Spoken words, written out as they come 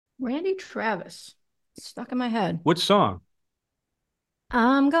Randy Travis. Stuck in my head. Which song?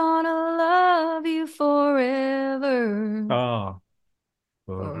 I'm gonna love you forever, Oh,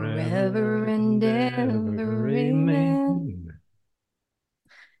 forever forever and and ever, ever, amen. amen.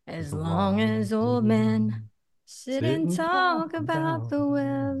 As As long long as as old men we sit sit and and talk talk about about the it,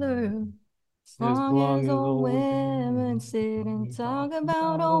 weather. As as long long as as old old women man, sit and we talk talk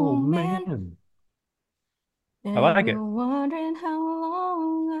about about old old men. man. I And like you're it. wondering how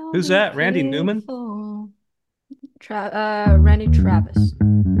long I'll Who's be that? Randy Newman? faithful. Randy Travis.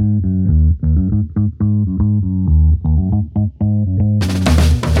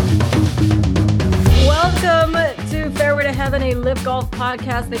 Welcome to Fairway to Heaven, a live golf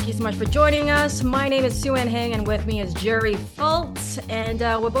podcast. Thank you so much for joining us. My name is Sue Ann Hang, and with me is Jerry Fultz, and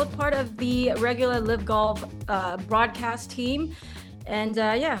we're both part of the regular live golf broadcast team. And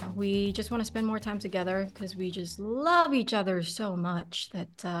yeah, we just want to spend more time together because we just love each other so much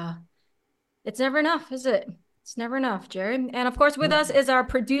that it's never enough, is it? It's never enough, Jerry. And of course, with us is our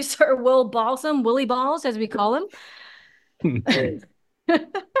producer, Will Balsam, Willie Balls, as we call him.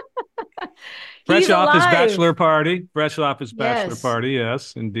 Fresh He's off his alive. bachelor party. Fresh off his bachelor Yes. party.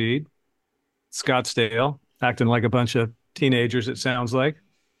 Yes, indeed. Scottsdale, acting like a bunch of teenagers, it sounds like.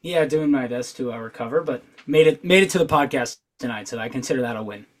 Yeah, doing my best to recover, but made it to the podcast tonight, so I consider that a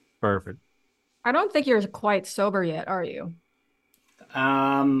win. Perfect. I don't think you're quite sober yet, are you?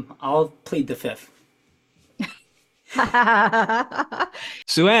 I'll plead the fifth.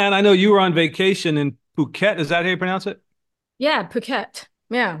 Sue Ann, I know you were on vacation in Phuket. Is that how you pronounce it? Yeah, Phuket.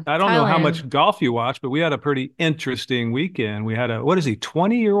 Yeah, I don't know how Thailand. much golf you watch, but we had a pretty interesting weekend. We had what is he,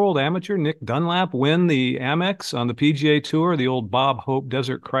 20-year-old amateur Nick Dunlap win the Amex on the PGA Tour, the old Bob Hope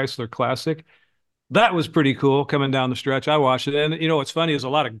Desert Chrysler Classic. That was pretty cool coming down the stretch. I watched it. And, what's funny is a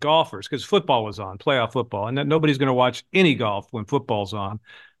lot of golfers, because football was on, playoff football, and that nobody's going to watch any golf when football's on.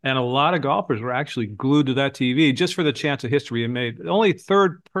 And a lot of golfers were actually glued to that TV just for the chance of history and made only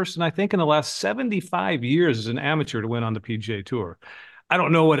third person, I think, in the last 75 years as an amateur to win on the PGA Tour. I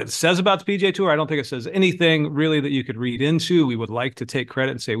don't know what it says about the PGA Tour. I don't think it says anything really that you could read into. We would like to take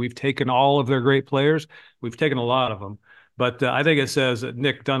credit and say we've taken all of their great players. We've taken a lot of them. But I think it says that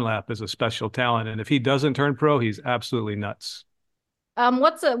Nick Dunlap is a special talent. And if he doesn't turn pro, he's absolutely nuts.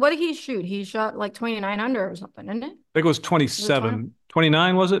 What did he shoot? He shot like 29 under or something, didn't it? I think it was Was it 20? 27,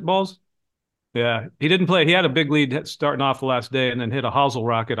 29, was it, Balls? Yeah. He didn't play. He had a big lead starting off the last day and then hit a hosel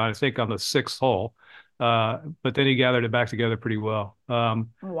rocket, I think, on the sixth hole. But then he gathered it back together pretty well. And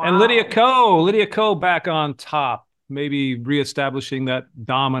Wow. Lydia Ko back on top, maybe reestablishing that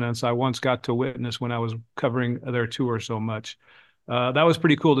dominance I once got to witness when I was covering their tour so much. That was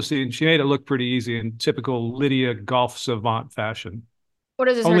pretty cool to see. And she made it look pretty easy in typical Lydia golf savant fashion. What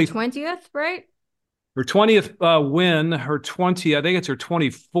is this, her Only 20th, right? her 20th win, her 20, I think it's her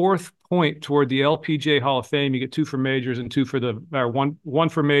 24th point toward the LPGA Hall of Fame. You get two for majors and two for one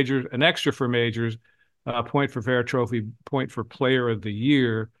for majors, an extra for majors, point for Fair Trophy, point for Player of the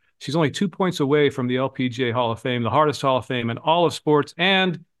Year. She's only 2 points away from the LPGA Hall of Fame, the hardest Hall of Fame in all of sports,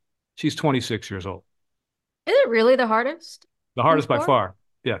 and she's 26 years old. Is it really the hardest The in hardest by sport? far.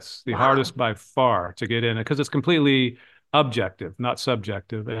 Yes, the Wow. hardest by far to get in because it's completely objective, not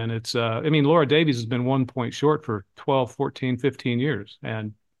subjective. And I mean, Laura Davies has been 1 point short for 12, 14, 15 years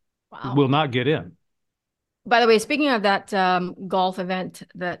and Wow. will not get in. By the way, speaking of that golf event,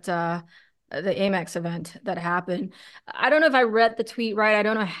 that the Amex event that happened, I don't know if I read the tweet right. I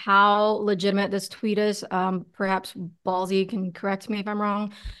don't know how legitimate this tweet is. Perhaps Ballsy can correct me if I'm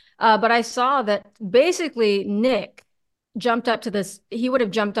wrong. But I saw that basically Nick jumped up to this. He would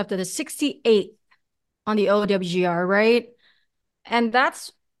have jumped up to the 68th on the OWGR, right? And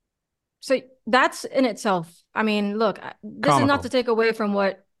that's in itself. I mean, look, this is not to Comical. take away from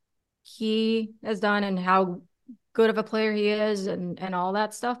what he has done and how good of a player he is and all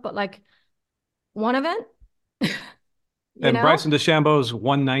that stuff, but like one event, you And know? Bryson DeChambeau's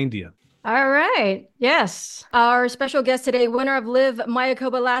 190th. All right. Yes. Our special guest today, winner of LIV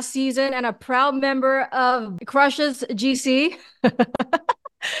Mayakoba last season and a proud member of Crushes GC,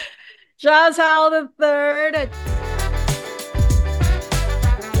 Charles Howell the third.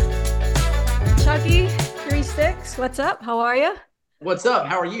 Chucky 36. What's up? How are you? What's up?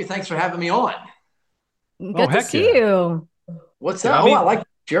 How are you? Thanks for having me on. Oh, Good to heck see yeah. you. What's I up? Oh, I mean, like the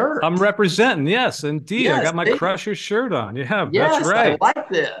I'm shirt. representing. Yes, indeed. I Yes, got my see? Crusher shirt on. Yeah, that's Yes, I right. like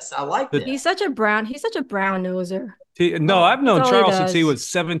this. I like The, He's this. such a brown noser. no, Oh, I've That's known all he Charles since he does. was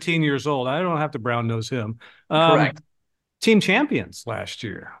 17 years old. I don't have to brown nose him. Um, correct. team champions last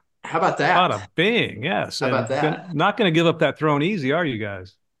year. How about Out that? of Bing, yes. How about And that? not going to give up that throne easy, are you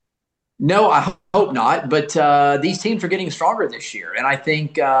guys? No, I hope not. But these teams are getting stronger this year, and I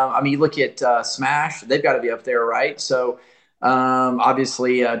think you look at Smash; they've got to be up there, right? So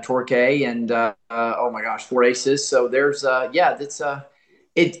obviously Torquay and oh my gosh, Four Aces. So there's that's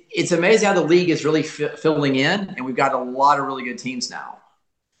it's amazing how the league is really filling in, and we've got a lot of really good teams now.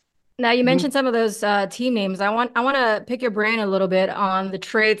 Now you Mhm. mentioned some of those team names. I want to pick your brain a little bit on the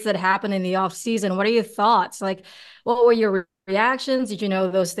trades that happened in the off season. What are your thoughts? Like, what were your reactions? Did you know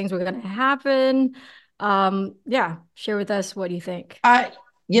those things were going to happen? Yeah, share with us what you think. I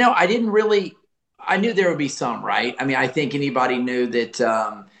I didn't really. I knew there would be some, right? I mean, I think anybody knew that.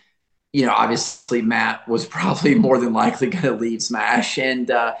 Obviously Matt was probably more than likely going to leave Smash,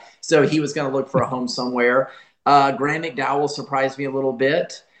 and so he was going to look for a home somewhere. Graham McDowell surprised me a little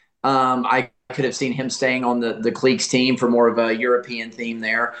bit. I could have seen him staying on the Cleeks team for more of a European theme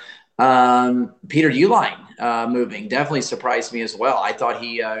there. Peter Uline moving definitely surprised me as well. I thought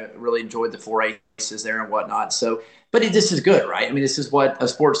he really enjoyed the Four Aces there and whatnot. So, but this is good, right? I mean, this is what a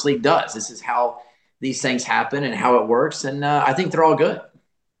sports league does. This is how these things happen and how it works, and I think they're all good.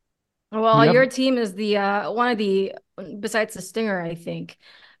 Well, Yep. your team is the one of the, besides the Stinger, I think,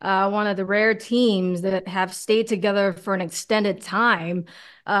 one of the rare teams that have stayed together for an extended time.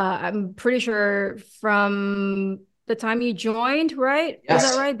 I'm pretty sure from the time you joined, right? Is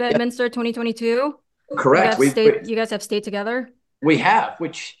that Yes, right? yeah, Bedminster 2022. correct. You guys have stayed together. We have,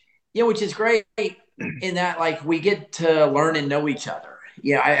 which is great in that like we get to learn and know each other.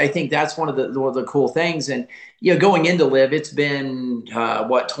 Yeah, I think that's one of the cool things. And going into live, it's been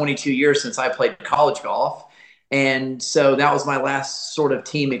 22 years since I played college golf, and so that was my last sort of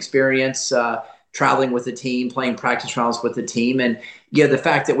team experience, traveling with the team, playing practice rounds with the team, and the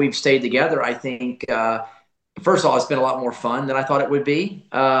fact that we've stayed together, I think. First of all, it's been a lot more fun than I thought it would be.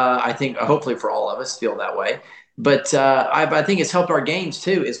 I think hopefully for all of us feel that way. But I think it's helped our games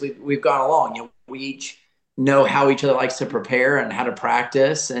too as we've gone along. We each know how each other likes to prepare and how to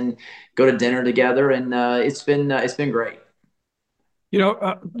practice and go to dinner together, and it's been great. You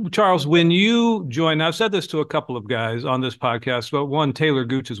know, Charles, when you joined, I've said this to a couple of guys on this podcast, but one, Taylor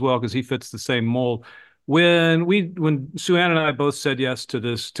Gooch as well, because he fits the same mold. When Sue Ann and I both said yes to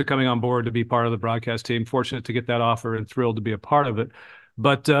to coming on board to be part of the broadcast team, fortunate to get that offer and thrilled to be a part of it.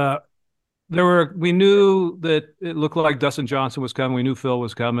 But we knew that it looked like Dustin Johnson was coming. We knew Phil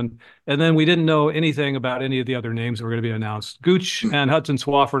was coming. And then we didn't know anything about any of the other names that were going to be announced. Gooch and Hudson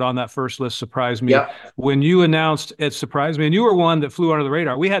Swafford on that first list surprised me. Yep. When you announced, it surprised me. And you were one that flew under the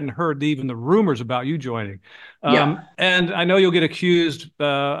radar. We hadn't heard even the rumors about you joining. Yeah. And I know you'll get accused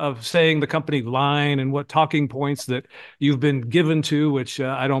of saying the company line and what talking points that you've been given to, which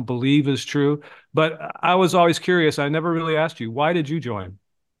I don't believe is true. But I was always curious. I never really asked you, why did you join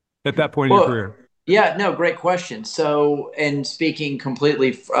at that point in your Well, career? yeah, no, great question. So, and speaking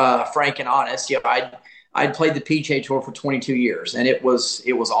completely frank and honest, I'd played the PGA Tour for 22 years, and it was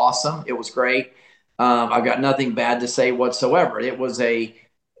awesome. It was great. I've got nothing bad to say whatsoever. It was a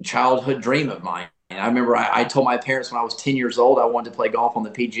childhood dream of mine. And I remember I told my parents when I was 10 years old I wanted to play golf on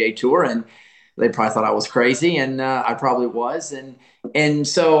the PGA Tour, and they probably thought I was crazy, and I probably was. And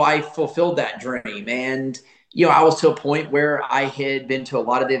so I fulfilled that dream. And I was to a point where I had been to a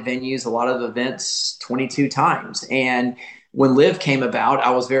lot of the venues, a lot of the events 22 times. And when Live came about,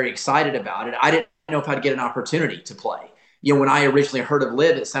 I was very excited about it. I didn't know if I'd get an opportunity to play. When I originally heard of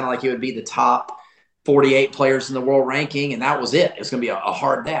Live, it sounded like it would be the top 48 players in the world ranking, and that was it. It was going to be a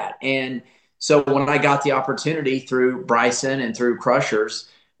hard that. And so when I got the opportunity through Bryson and through Crushers,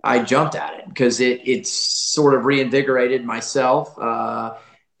 I jumped at it because it's sort of reinvigorated myself.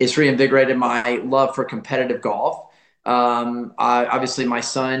 It's reinvigorated my love for competitive golf. Obviously, my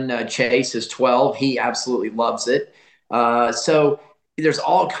son Chase is 12. He absolutely loves it. So there's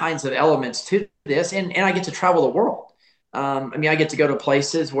all kinds of elements to this, and I get to travel the world. I get to go to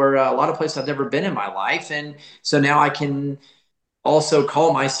places where a lot of places I've never been in my life, and so now I can also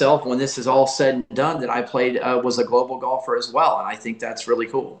call myself, when this is all said and done, that I played was a global golfer as well, and I think that's really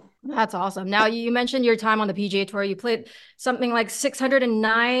cool. That's awesome. Now, you mentioned your time on the PGA Tour. You played something like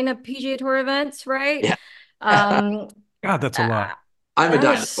 609 PGA Tour events, right? Yeah, Um, God, that's a uh, lot. I'm a that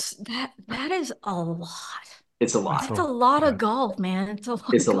dinosaur. is that is a lot. It's a That's lot. That's a a lot of yeah. golf, man. It's a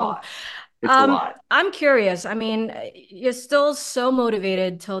lot It's of a golf. lot. It's a lot. I'm curious. I mean, you're still so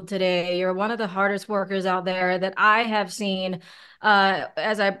motivated till today. You're one of the hardest workers out there that I have seen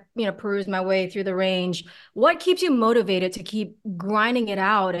as I, peruse my way through the range. What keeps you motivated to keep grinding it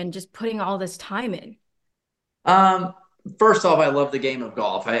out and just putting all this time in? Um, First off, I love the game of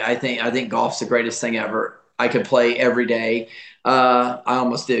golf. I think golf's the greatest thing ever. I could play every day. I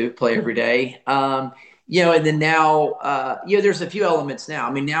almost do play every day. And then now, there's a few elements now.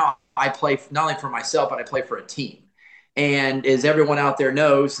 I mean, now I play not only for myself, but I play for a team. And as everyone out there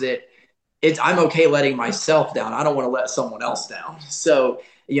knows that I'm okay letting myself down. I don't want to let someone else down. So,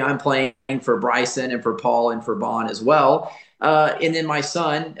 I'm playing for Bryson and for Paul and for Bon as well. And then my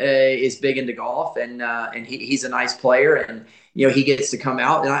son is big into golf, and he's a nice player, and he gets to come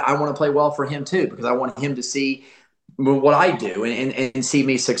out, and I want to play well for him too, because I want him to see what I do and see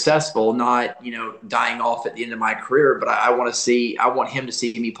me successful, not dying off at the end of my career. But I want him to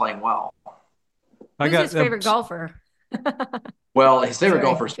see me playing well. Who's his favorite golfer? Well, his favorite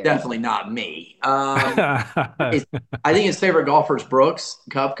golfer is definitely not me. I think his favorite golfer is Brooks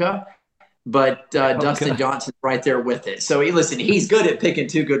Koepka, but Dustin Johnson's right there with it. So listen, he's good at picking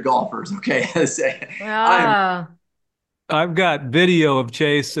two good golfers. Okay, I've got video of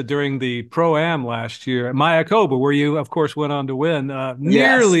Chase during the Pro-Am last year at Mayakoba, where you, of course, went on to win.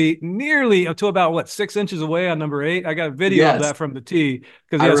 Nearly up to about 6 inches away on number 8. I got a video of that from the tee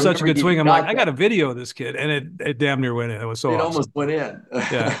because he had such a good swing. I'm like, I got a video of this kid, and it damn near went in. It was so awesome. It almost went in.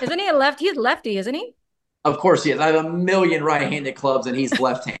 Yeah. Isn't he a lefty? He's lefty, isn't he? Of course he is. I have a million right-handed clubs, and he's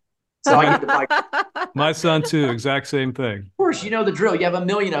left-handed. So I get to buy. My son too, exact same thing. Of course, you know the drill. You have a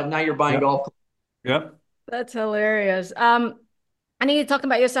million of them. Now you're buying golf clubs. Yep. That's hilarious. I need to talk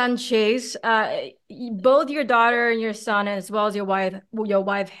about your son, Chase. Both your daughter and your son, as well as your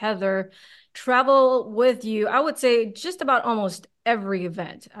wife, Heather, travel with you. I would say just about almost every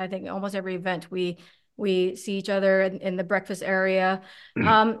event. I think almost every event we see each other in the breakfast area.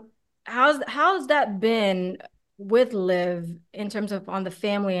 How's that been with LIV in terms of on the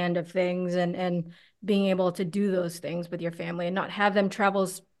family end of things and being able to do those things with your family and not have them travel,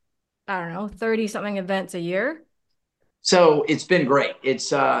 I don't know, 30 something events a year? So it's been great.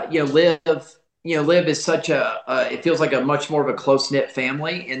 It's LIV is such it feels like a much more of a close knit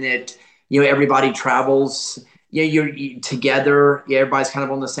family, in that everybody travels. You're together. Everybody's kind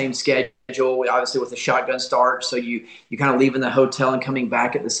of on the same schedule. Obviously with the shotgun start, so you kind of leaving the hotel and coming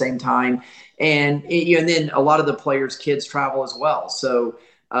back at the same time, and then a lot of the players' kids travel as well. So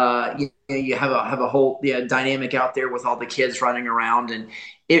you have a whole dynamic out there with all the kids running around, and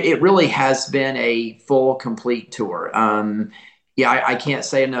it really has been a full, complete tour. I can't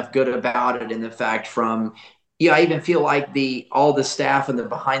say enough good about it. And the fact I even feel like all the staff and the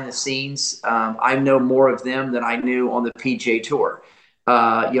behind the scenes, I know more of them than I knew on the PGA Tour.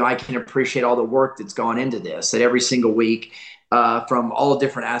 I can appreciate all the work that's gone into this at every single week, from all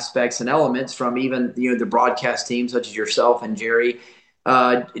different aspects and elements, from even the broadcast team such as yourself and Jerry,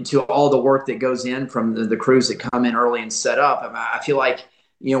 to all the work that goes in from the crews that come in early and set up. I feel like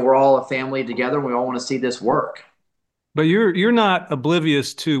we're all a family together, and we all want to see this work. But you're not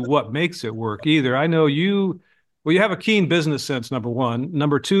oblivious to what makes it work either. I know you have a keen business sense, number one.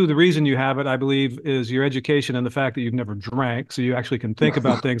 Number two, the reason you have it, I believe, is your education and the fact that you've never drank, so you actually can think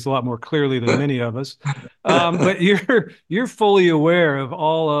about things a lot more clearly than many of us. But you're fully aware of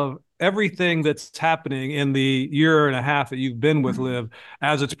all of everything that's happening in the year and a half that you've been with LIV,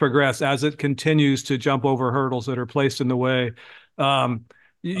 as it's progressed, as it continues to jump over hurdles that are placed in the way.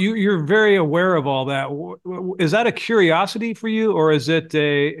 You're very aware of all that. Is that a curiosity for you, or is it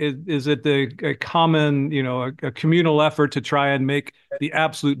a common, a communal effort to try and make the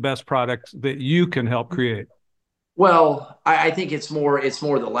absolute best product that you can help create? Well, I think it's more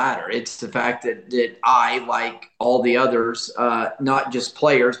the latter. It's the fact that I, like all the others, not just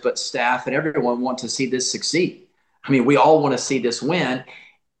players, but staff and everyone, want to see this succeed. I mean, we all want to see this win,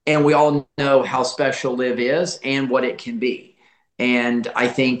 and we all know how special LIV is and what it can be. And I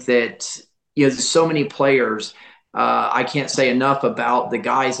think that there's so many players. I can't say enough about the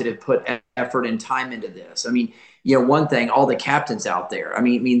guys that have put effort and time into this. I mean, one thing, all the captains out there. I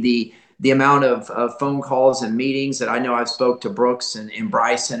mean the amount of phone calls and meetings that I know I've spoke to Brooks and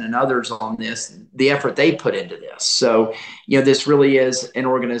Bryson and others on this, the effort they put into this. So this really is an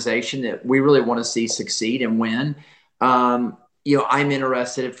organization that we really want to see succeed and win. I'm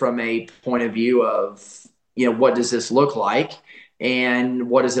interested from a point of view of what does this look like? And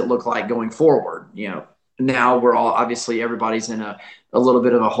what does it look like going forward? Now we're all, obviously everybody's in a little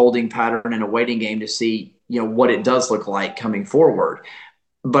bit of a holding pattern and a waiting game to see, what it does look like coming forward.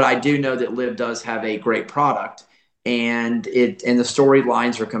 But I do know that LIV does have a great product, and the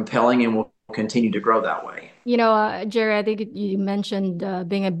storylines are compelling and will continue to grow that way. Jerry, I think you mentioned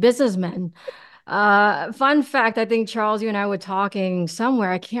being a businessman. Fun fact, I think, Charles, you and I were talking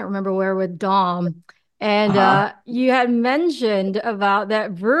somewhere, I can't remember where, with Dom. And you had mentioned about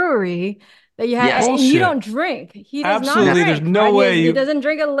that brewery that you had. Yes. And you don't drink. He does Absolutely. not drink. There's no way he doesn't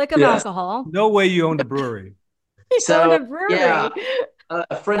drink a lick of alcohol. No way you owned a brewery. He owned a brewery. Yeah,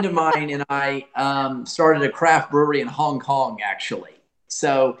 a friend of mine and I started a craft brewery in Hong Kong, actually.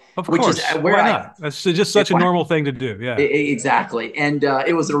 So, Of which is course. where Why not? That's just such a normal thing to do. Yeah. Exactly. And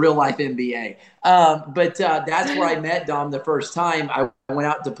it was a real life MBA. But that's where I met Dom the first time. I went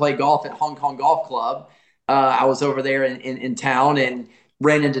out to play golf at Hong Kong Golf Club. I was over there in town and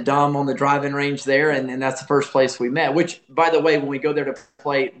ran into Dom on the driving range there. And that's the first place we met, which, by the way, when we go there to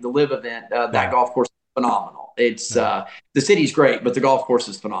play the LIV event, that golf course is phenomenal. It's the city's great, but the golf course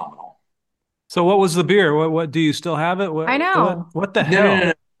is phenomenal. So what was the beer? What do you still have it? I know. What the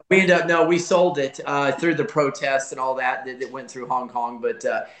hell? No. We sold it through the protests and all that went through Hong Kong, but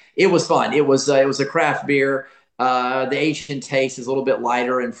it was fun. It was a craft beer. The Asian taste is a little bit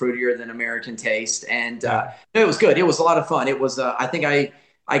lighter and fruitier than American taste, and it was good. It was a lot of fun. It was. I think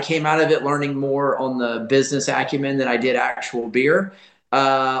I came out of it learning more on the business acumen than I did actual beer,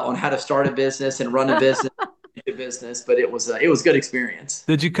 on how to start a business and run a business. Business, but it was a good experience.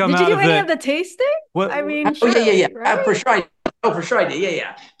 Did you Did you do any of the tasting? What? I mean, sure, yeah. Right? For sure. For sure I did.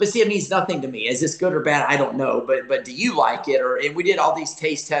 Yeah. But see, it means nothing to me. Is this good or bad? I don't know. But do you like it? And we did all these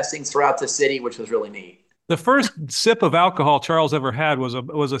taste testings throughout the city, which was really neat. The first sip of alcohol Charles ever had was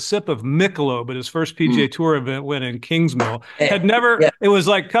a sip of Michelob at his first PGA Tour event when in Kingsmill. It was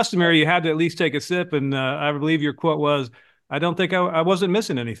like customary. You had to at least take a sip. And I believe your quote was, I don't think I wasn't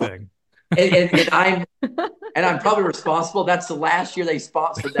missing anything. And I'm probably responsible. That's the last year they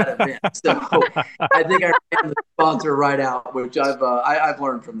sponsored that event, so I think I ran the sponsor right out, which I've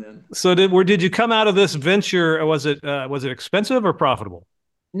learned from them. So did you come out of this venture? Was it expensive or profitable?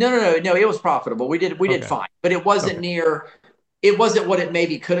 No. It was profitable. We did fine, but it wasn't it wasn't what it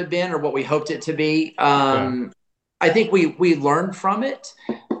maybe could have been or what we hoped it to be. I think we learned from it.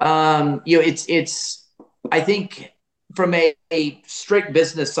 It's I think. From a strict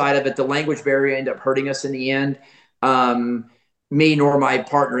business side of it, the language barrier ended up hurting us in the end. Me nor my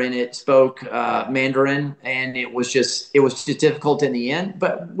partner in it spoke Mandarin, and it was just difficult in the end.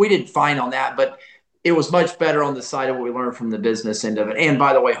 But we did fine on that. But it was much better on the side of what we learned from the business end of it. And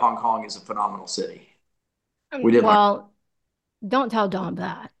by the way, Hong Kong is a phenomenal city. Don't tell Dom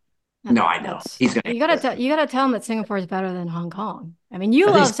that. No, I know. He's gonna. You gotta tell him that Singapore is better than Hong Kong. I mean, you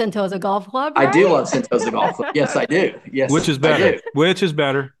love Sentosa Golf Club, right? I do love Sentosa Golf Club. Yes, I do. Yes. Which is better? Which is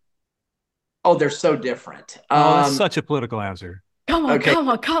better? Oh, they're so different. That's such a political answer. Come on.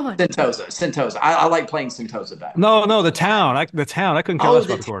 Sentosa. I like playing Sentosa better. No, the town. I couldn't care less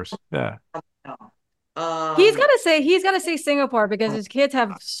about the course. Yeah. He's gonna say Singapore because his kids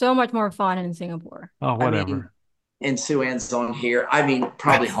have so much more fun in Singapore. Oh, whatever. And Sue Ann's on here. I mean,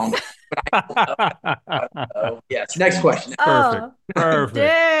 probably Hong Kong. Yes. Next question. Perfect.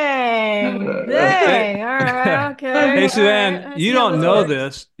 Dang. All right. Okay. Hey, Sue Ann, you don't know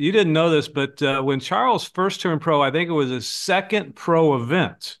this. You didn't know this, but when Charles first turned pro, I think it was his second pro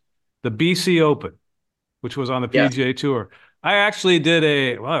event, the BC Open, which was on the PGA Tour. I actually did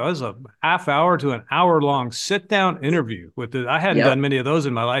it was a half hour to an hour long sit down interview with it. I hadn't done many of those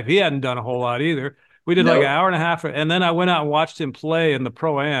in my life. He hadn't done a whole lot either. We did like an hour and a half, and then I went out and watched him play in the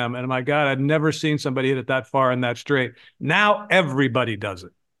Pro-Am, and my God, I'd never seen somebody hit it that far and that straight. Now everybody does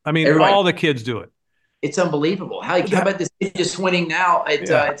it. I mean, all the kids do it. It's unbelievable. How about this kid just winning now at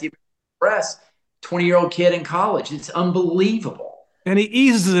the Press, 20-year-old kid in college? It's unbelievable. And he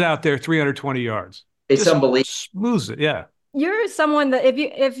eases it out there 320 yards. It's just unbelievable. Smooths it, yeah. You're someone that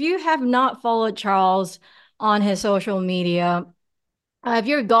if you have not followed Charles on his social media, if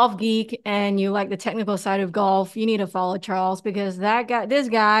you're a golf geek and you like the technical side of golf, you need to follow Charles because this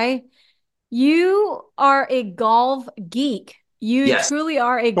guy, you are a golf geek. You truly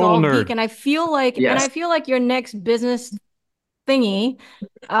are a golf geek, and I feel like your next business thingy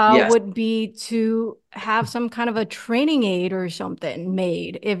would be to have some kind of a training aid or something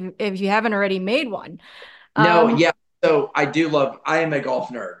made if you haven't already made one. So I am a golf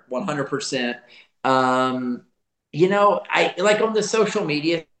nerd, 100%. I like on the social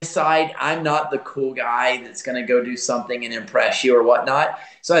media side, I'm not the cool guy that's going to go do something and impress you or whatnot.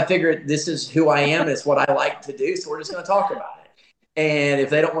 So I figured this is who I am. It's what I like to do. So we're just going to talk about it. And if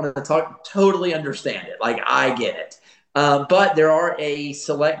they don't want to talk, totally understand it. Like I get it. But there are a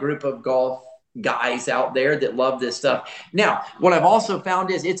select group of golf guys out there that love this stuff. Now, what I've also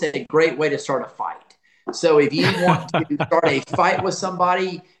found is it's a great way to start a fight. So if you want to start a fight with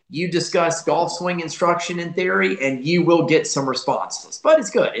somebody, you discuss golf swing instruction in theory, and you will get some responses. But it's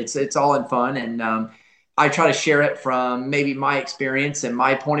good. It's all in fun, and I try to share it from maybe my experience and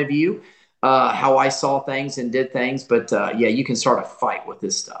my point of view, how I saw things and did things. But you can start a fight with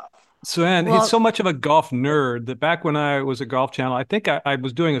this stuff. So, and he's so much of a golf nerd that back when I was at Golf Channel, I think I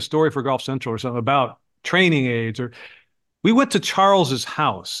was doing a story for Golf Central or something about training aids. We went to Charles's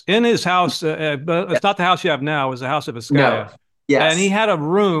house. In his house, but it's not the house you have now. It was the house of Vizcaya. And he Yes. had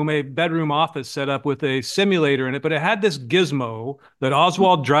a bedroom office set up with a simulator in it, but it had this gizmo that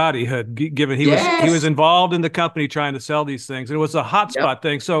Oswald Drati had given. He was Yes. involved in the company trying to sell these things. And it was a Yep. hotspot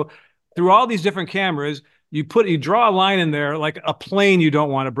thing. So through all these different cameras, you draw a line in there like a plane you don't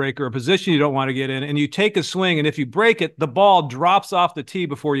want to break or a position you don't want to get in, and you take a swing, and if you break it, the ball drops off the tee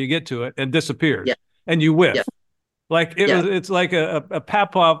before you get to it and disappears, Yeah. and you Yeah. whiff. Like Yeah. it's like a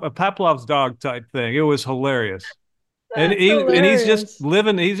Pavlov's dog type thing. It was hilarious. And That's he's just hilarious.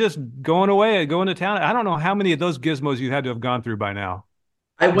 living, he's just going away, going to town. I don't know how many of those gizmos you had to have gone through by now.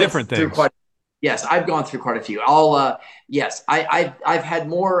 I went Different through things. quite. Yes, I've gone through quite a few. Yes, I've had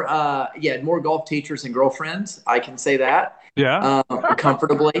more, more golf teachers and girlfriends. I can say that, Yeah.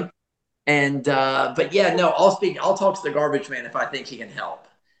 comfortably. And, but yeah, no, I'll talk to the garbage man if I think he can help.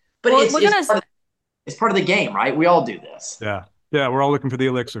 But Well, we're gonna. it's part of the game, right? We all do this. Yeah. Yeah. We're all looking for the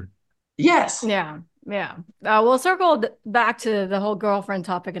elixir. Yes. Yeah, yeah. We'll circle back to the whole girlfriend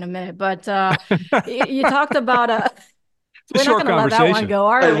topic in a minute, but you talked about It's a we're not short going to let that one conversation. go,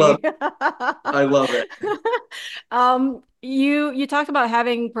 are I we? love it. You talked about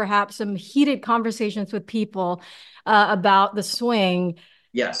having perhaps some heated conversations with people about the swing.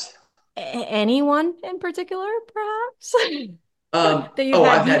 Yes. Anyone in particular, perhaps, that you've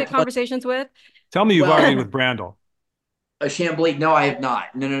I've had heated had conversations with? Tell me you've Well, argued with Brandel. a Chambly? No, I have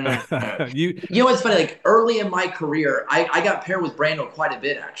not. No. You, You know what's funny? Like early in my career, I got paired with Brandel quite a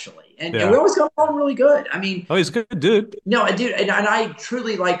bit actually, and Yeah. we always got along really good. I mean, oh, he's a good dude. no, I do, and I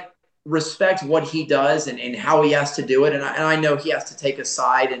truly like respect what he does and how he has to do it, and I know he has to take a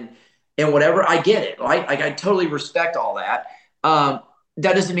side and whatever. I get it, right? Like I totally respect all that.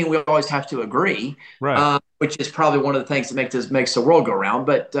 That doesn't mean we always have to agree, Right. which is probably one of the things that makes the world go round.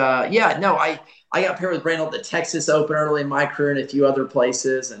 But yeah, no, I got paired with Brandel at the Texas Open early in my career and a few other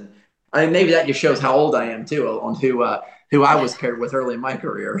places, and I mean maybe that just shows how old I am too on who I was paired with early in my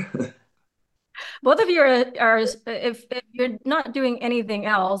career. Both of you are if you're not doing anything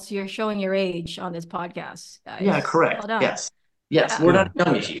else, you're showing your age on this podcast, guys. Yeah, correct. Well done. Yes, Yeah. we're not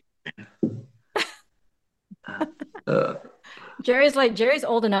young as you. Jerry's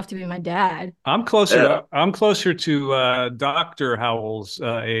old enough to be my dad. I'm closer to Dr. Howell's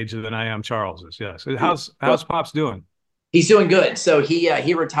age than I am Charles's. Yes. How's Pops doing? He's doing good. So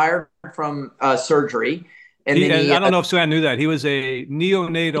he retired from surgery, and then I don't know if Sue knew that he was a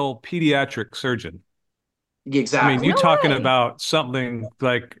neonatal pediatric surgeon. exactly. I mean, you're No talking way. about something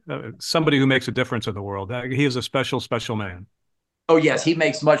like somebody who makes a difference in the world. He is a special man. Oh yes, he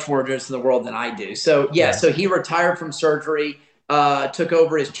makes much more difference in the world than I do. So Yeah. so he retired from surgery, took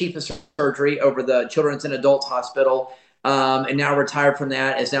over as chief of surgery over the Children's and Adults Hospital, and now retired from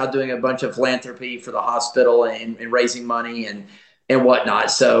that. Is now doing a bunch of philanthropy for the hospital and raising money and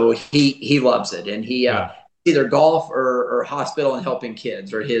whatnot. So he loves it, and he Yeah. either golf or hospital and helping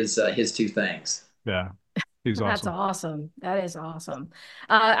kids are his two things. Yeah. He's That's awesome. awesome. That is awesome.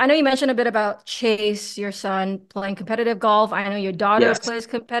 I know you mentioned a bit about Chase, your son, playing competitive golf. I know your daughter Yes. plays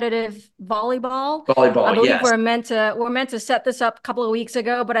competitive volleyball. Volleyball, I believe yes. we're meant to set this up a couple of weeks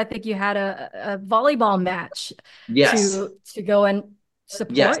ago, but I think you had a volleyball match Yes. to go and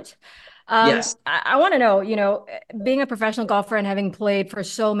support. Yes. Yes. I want to know, being a professional golfer and having played for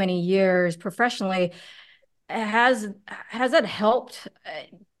so many years professionally, has that helped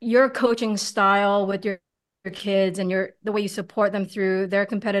your coaching style with your kids and the way you support them through their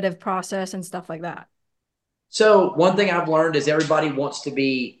competitive process and stuff like that? So one thing I've learned is everybody needs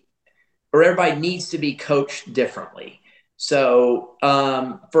to be coached differently. So,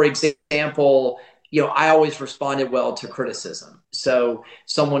 for example, I always responded well to criticism. So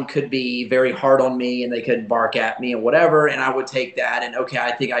someone could be very hard on me and they could bark at me and whatever, and I would take that and, okay,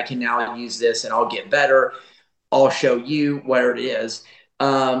 I think I can now use this and I'll get better. I'll show you where it is.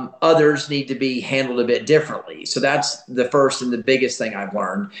 Others need to be handled a bit differently. So that's the first and the biggest thing I've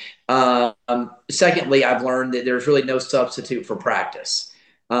learned. Secondly, I've learned that there's really no substitute for practice.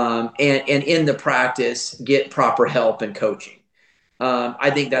 And in the practice, get proper help and coaching. I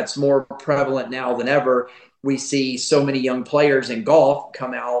think that's more prevalent now than ever. We see so many young players in golf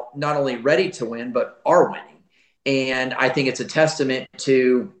come out not only ready to win, but are winning. And I think it's a testament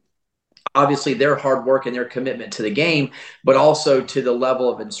to obviously their hard work and their commitment to the game, but also to the level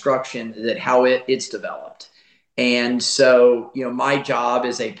of instruction that how it's developed. And so, my job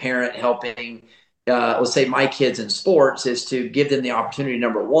as a parent helping, let's say my kids in sports is to give them the opportunity,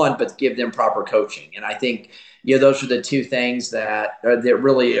 number one, but give them proper coaching. And I think, those are the two things that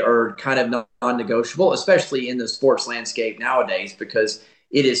really are kind of non-negotiable, especially in the sports landscape nowadays, because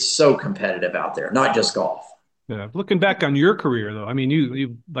it is so competitive out there, not just golf. Yeah. Looking back on your career, though, I mean,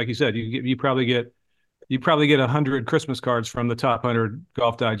 you like you said, you probably get you probably get 100 Christmas cards from the top 100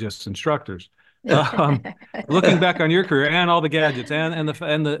 Golf Digest instructors. Um, Looking back on your career and all the gadgets and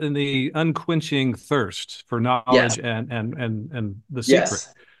the unquenching thirst for knowledge Yes. and the secret.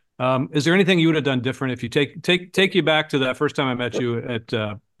 Yes. Is there anything you would have done different if you take you back to that first time I met you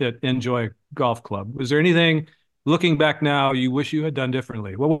at Enjoy Golf Club? Was there anything looking back now you wish you had done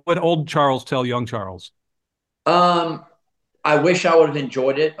differently? What would old Charles tell young Charles? Um, I wish I would have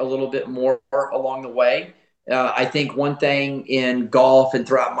enjoyed it a little bit more along the way. I think one thing in golf and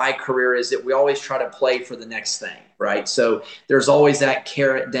throughout my career is that we always try to play for the next thing, right? So there's always that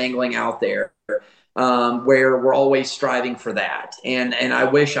carrot dangling out there, where we're always striving for that. And I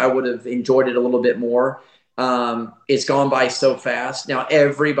wish I would have enjoyed it a little bit more. It's gone by so fast. Now,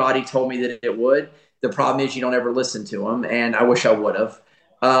 everybody told me that it would. The problem is you don't ever listen to them, and I wish I would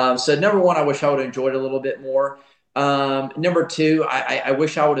have. So number one, I wish I would have enjoyed it a little bit more. Number two, I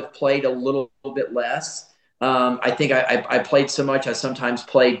wish I would have played a little bit less. I think I played so much. I sometimes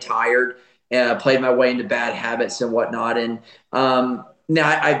played tired, played my way into bad habits and whatnot. And now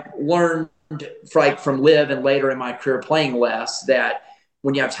I learned from LIV and later in my career playing less that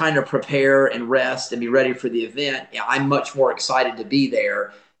when you have time to prepare and rest and be ready for the event, I'm much more excited to be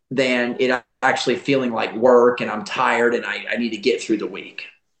there than it actually feeling like work and I'm tired and I need to get through the week.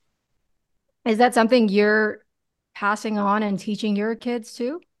 Is that something you're passing on and teaching your kids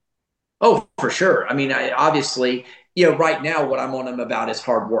too? Oh, for sure. I mean, obviously, right now what I'm on them about is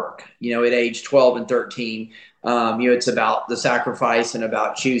hard work. At age 12 and 13, it's about the sacrifice and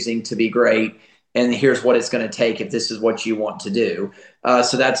about choosing to be great. And here's what it's going to take if this is what you want to do.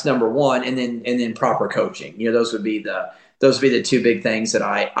 So that's number one. And then proper coaching. Those would be the two big things that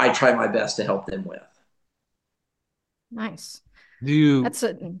I try my best to help them with. Nice. That's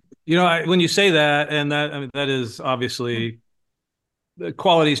when you say that, and that, I mean, that is obviously the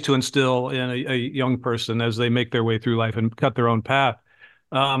qualities to instill in a young person as they make their way through life and cut their own path.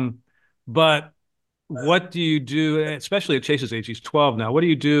 But what do you do, especially at Chase's age? He's 12 now. What do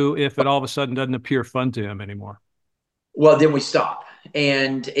you do if it all of a sudden doesn't appear fun to him anymore? Well, then we stop.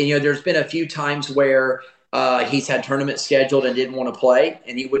 And there's been a few times where he's had tournaments scheduled and didn't want to play,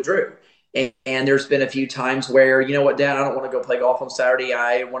 and he withdrew. And there's been a few times where, you know what, Dad, I don't want to go play golf on Saturday.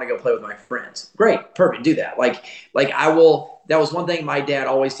 I want to go play with my friends. Great, perfect, do that. Like I will. That was one thing my dad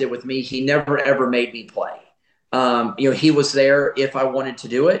always did with me. He never ever made me play. He was there if I wanted to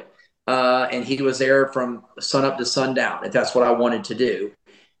do it, and he was there from sun up to sundown if that's what I wanted to do.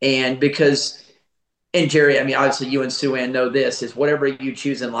 And Jerry, I mean, obviously you and Sue Ann know this, is whatever you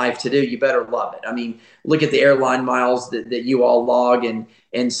choose in life to do, you better love it. I mean, look at the airline miles that you all log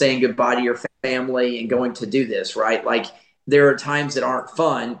and saying goodbye to your family and going to do this, right? Like there are times that aren't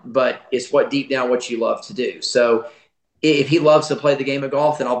fun, but it's deep down what you love to do. So if he loves to play the game of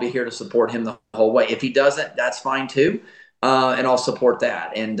golf, then I'll be here to support him the whole way. If he doesn't, that's fine too. And I'll support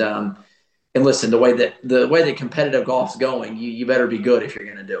that. And listen, the way that competitive golf's going, you better be good if you're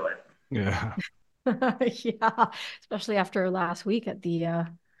going to do it. Yeah. Yeah, especially after last week at the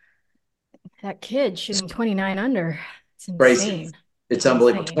that kid shooting 29 under. It's insane. Crazy. It's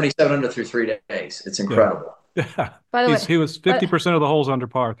unbelievable. 27 under through 3 days. It's incredible. Yeah. By the way, he was 50% of the holes under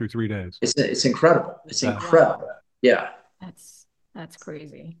par through 3 days. It's incredible. It's incredible. Yeah. That's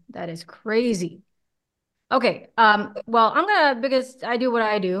crazy. That is crazy. Okay. Well, because I do what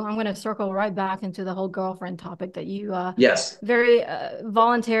I do, I'm gonna circle right back into the whole girlfriend topic that you yes, very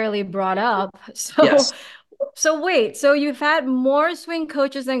voluntarily brought up. So yes. So wait, so you've had more swing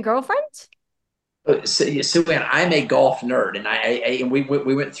coaches than girlfriends? So I'm a golf nerd, and we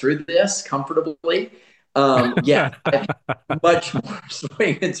went through this comfortably. Yeah, I've had much more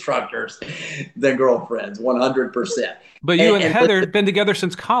swing instructors than girlfriends, 100%. But you and Heather have been together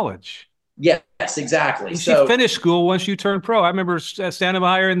since college. Yes, exactly. She finished school once you turned pro. I remember standing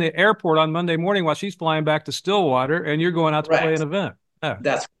by her in the airport on Monday morning while she's flying back to Stillwater, and you're going out to play an event. Yeah.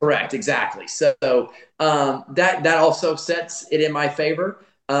 That's correct, exactly. So that also sets it in my favor.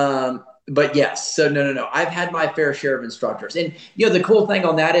 But yes, so no. I've had my fair share of instructors, and the cool thing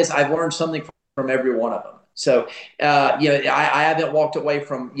on that is I've learned something from every one of them. So I haven't walked away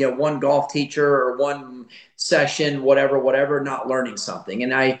from one golf teacher or one session, whatever, not learning something.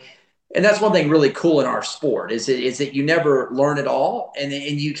 And that's one thing really cool in our sport is that you never learn it all, and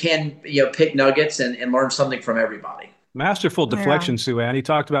you can pick nuggets and learn something from everybody. Masterful deflection, Sue Ann. He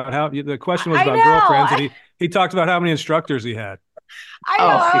talked about how the question was about girlfriends, and he talked about how many instructors he had. I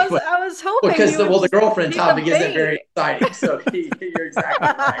know. I was hoping because the girlfriend topic isn't very exciting. So you're exactly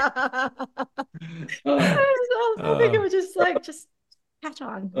right. I was hoping it was just catch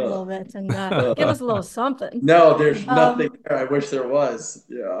on a little bit and give us a little something. No, there's nothing there. I wish there was.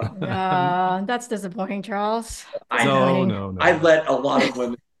 Yeah. That's disappointing, Charles. I No, Disappointing. no, no. I let a lot of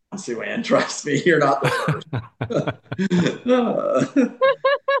women down, Sue Ann. Trust me, you're not the first.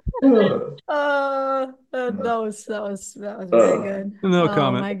 That was very good. No Oh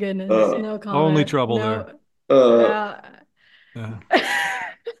comment. my goodness. No Only comment. trouble No. there. Yeah.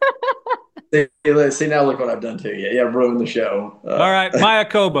 Yeah. See, now look what I've done to you. Yeah, I've ruined the show. All right,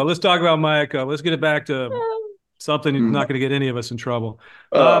 Mayakoba. Let's talk about Mayakoba. Let's get it back to something that's not going to get any of us in trouble.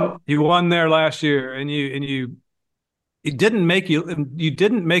 You won there last year, and you didn't make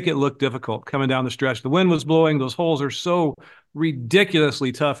it look difficult coming down the stretch. The wind was blowing; those holes are so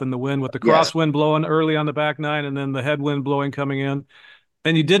ridiculously tough in the wind, with the crosswind blowing early on the back nine, and then the headwind blowing coming in.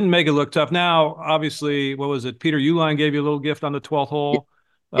 And you didn't make it look tough. Now, obviously, what was it? Peter Uihlein gave you a little gift on the 12th hole.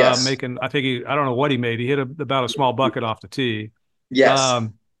 Yes. I think I don't know what he made. He hit about a small bucket off the tee. Yes.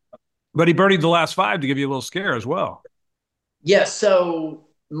 But he birdied the last 5 to give you a little scare as well. Yes. So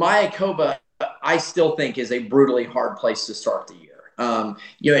Mayakoba, I still think, is a brutally hard place to start the year.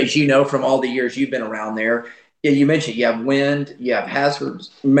 As you know, from all the years you've been around there, you mentioned you have wind, you have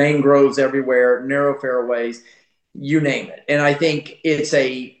hazards, mangroves everywhere, narrow fairways, you name it. And I think it's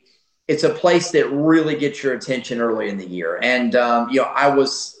a place that really gets your attention early in the year. And I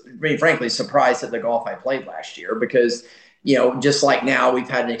was, frankly, surprised at the golf I played last year because, just like now, we've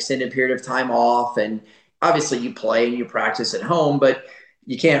had an extended period of time off, and obviously you play and you practice at home, but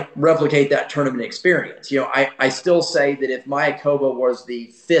you can't replicate that tournament experience. I still say that if Mayakoba was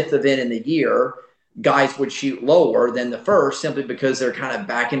the 5th event in the year, guys would shoot lower than the first simply because they're kind of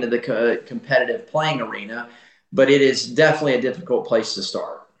back into the competitive playing arena. But it is definitely a difficult place to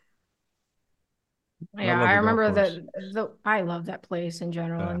start. Yeah, I remember that. I love that place in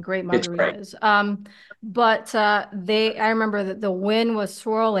general, and great margaritas. I remember that the wind was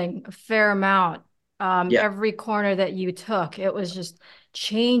swirling a fair amount. Every corner that you took, it was just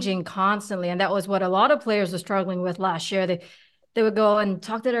changing constantly, and that was what a lot of players were struggling with last year. They would go and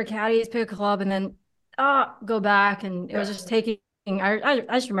talk to their caddies, pick a club, and then go back, and it was just taking. I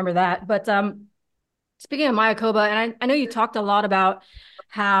just remember that, but speaking of Mayakoba, and I know you talked a lot about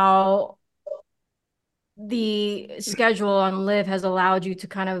how the schedule on LIV has allowed you to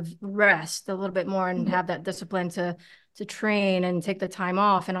kind of rest a little bit more and have that discipline to train and take the time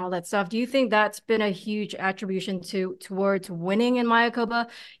off and all that stuff. Do you think that's been a huge attribution towards winning in Mayakoba?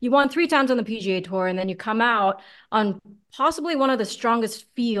 You won 3 times on the PGA Tour, and then you come out on possibly one of the strongest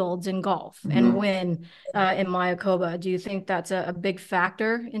fields in golf and win in Mayakoba. Do you think that's a big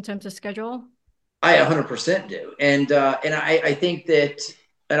factor in terms of schedule? I 100% do. And I think that,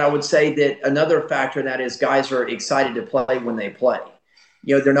 and I would say that another factor in that is guys are excited to play when they play.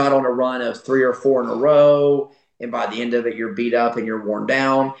 They're not on a run of 3 or 4 in a row, and by the end of it, you're beat up and you're worn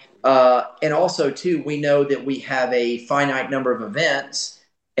down. And also, too, we know that we have a finite number of events,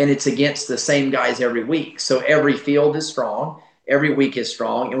 and it's against the same guys every week. So every field is strong, every week is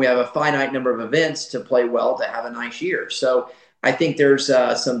strong, and we have a finite number of events to play well to have a nice year. So I think there's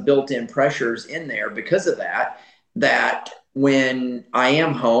some built-in pressures in there because of that when I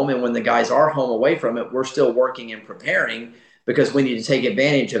am home and when the guys are home away from it, we're still working and preparing because we need to take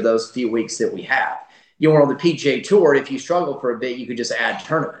advantage of those few weeks that we have. On the PGA Tour, if you struggle for a bit, you could just add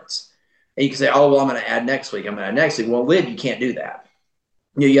tournaments. And you can say, oh, well, I'm going to add next week. I'm going to add next week. Well, LIV, you can't do that.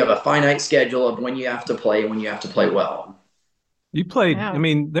 You have a finite schedule of when you have to play and when you have to play well. You played,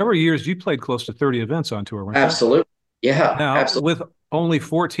 there were years you played close to 30 events on tour, weren't you? Absolutely. Yeah, now, absolutely. With only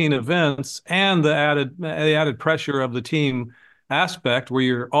 14 events and the added pressure of the team aspect where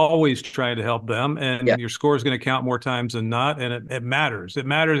you're always trying to help them and your score is going to count more times than not. And it matters. It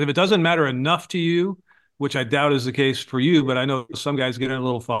matters. If it doesn't matter enough to you, which I doubt is the case for you, but I know some guys get in a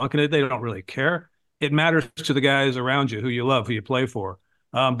little funk and they don't really care. It matters to the guys around you who you love, who you play for.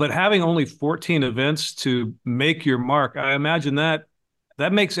 But having only 14 events to make your mark, I imagine that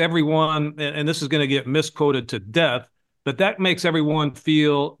makes everyone, and this is going to get misquoted to death, but that makes everyone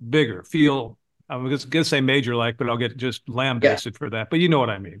feel bigger, I'm going to say major-like, but I'll get just lambasted for that. But you know what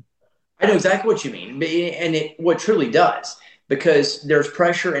I mean. I know exactly what you mean. And what truly does, because there's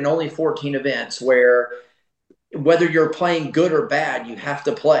pressure in only 14 events where whether you're playing good or bad, you have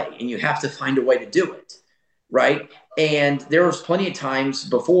to play and you have to find a way to do it, right? And there was plenty of times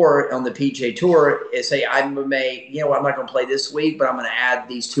before on the PGA Tour, say I'm not going to play this week, but I'm going to add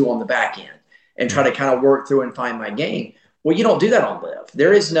these 2 on the back end and try to kind of work through and find my game. Well, you don't do that on LIV.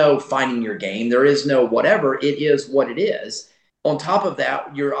 There is no finding your game. There is no whatever. It is what it is. On top of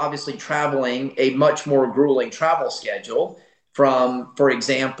that, you're obviously traveling a much more grueling travel schedule. from, for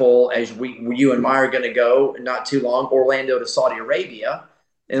example, as you and I are going to go not too long, Orlando to Saudi Arabia,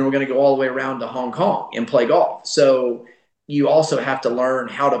 and we're going to go all the way around to Hong Kong and play golf. So you also have to learn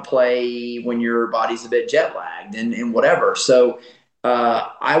how to play when your body's a bit jet lagged and whatever. So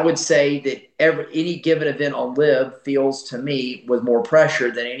I would say that any given event on LIV feels to me with more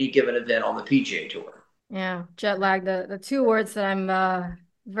pressure than any given event on the PGA Tour. Yeah, jet lag, the two words that I'm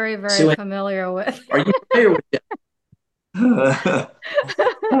very, very Sue, familiar with. are you familiar with it?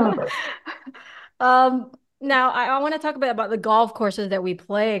 Now I want to talk a bit about the golf courses that we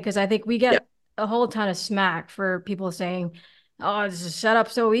play, because I think we Yeah. get a whole ton of smack for people saying, "Oh, this is set up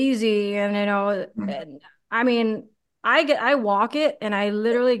so easy," and and, I mean, I walk it and I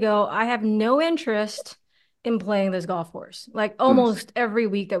literally go, I have no interest in playing this golf course, like almost every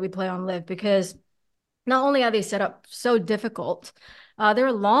week that we play on LIV, because not only are they set up so difficult,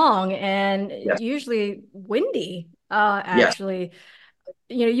 they're long and Yes. usually windy, Yes. actually.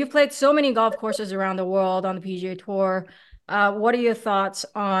 You've played so many golf courses around the world on the PGA Tour. What are your thoughts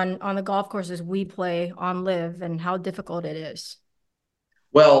on the golf courses we play on LIV and how difficult it is?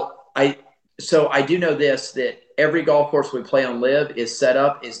 Well, I do know this, that every golf course we play on LIV is set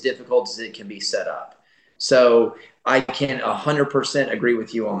up as difficult as it can be set up. So I can 100% agree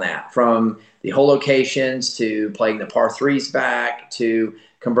with you on that. From the hole locations to playing the par threes back to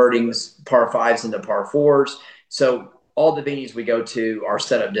converting par fives into par fours. So all the venues we go to are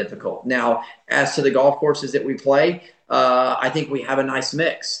set up difficult. Now, as to the golf courses that we play, I think we have a nice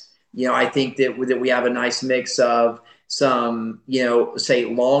mix. I think that we have a nice mix of some, say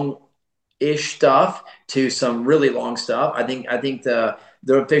long-ish stuff to some really long stuff. I think the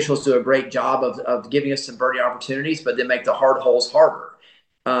officials do a great job of giving us some birdie opportunities, but then make the hard holes harder.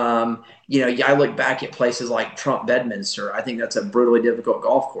 I look back at places like Trump Bedminster. I think that's a brutally difficult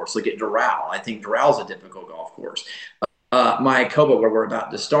golf course. Look at Doral. I think Doral's a difficult golf course. Mayakoba, where we're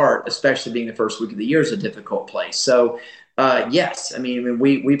about to start, especially being the first week of the year, is a difficult place. So, yes, I mean,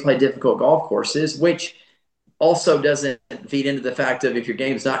 we play difficult golf courses, which also doesn't feed into the fact of if your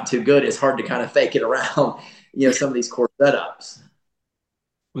game's not too good, it's hard to kind of fake it around, some of these course setups.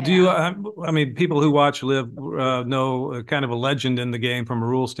 Well, do you, I mean, people who watch LIV know kind of a legend in the game from a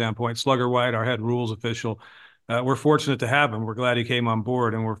rules standpoint. Slugger White, our head rules official. We're fortunate to have him. We're glad he came on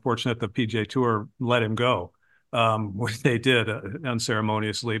board, and we're fortunate the PGA Tour let him go, which they did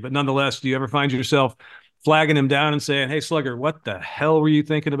unceremoniously. But nonetheless, do you ever find yourself flagging him down and saying, "Hey, Slugger, what the hell were you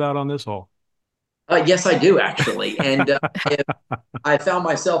thinking about on this hole?" Yes, I do actually. And I found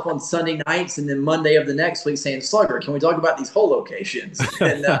myself on Sunday nights and then Monday of the next week saying, Slugger, can we talk about these hole locations?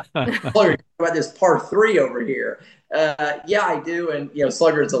 And Slugger, talk about this par three over here. Yeah, I do. And,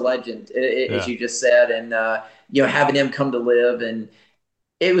 Slugger is a legend, as you just said. And, having him come to LIV, and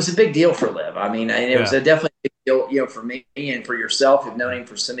it was a big deal for LIV. I mean, and it was definitely a big deal, for me and for yourself, who've known him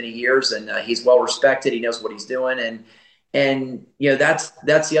for so many years. And he's well respected. He knows what he's doing. And that's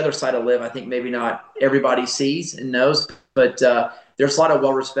the other side of LIV. I think maybe not everybody sees and knows, but there's a lot of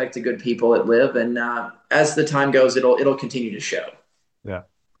well-respected, good people at LIV, and as the time goes, it'll continue to show. Yeah,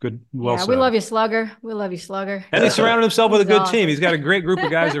 good. Well said. We love you, Slugger. We love you, Slugger. And he surrounded himself with a good awesome team. He's got a great group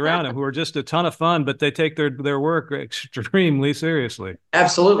of guys around him who are just a ton of fun, but they take their work extremely seriously.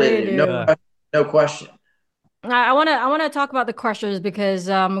 Absolutely, no question. I want to talk about the Crushers, because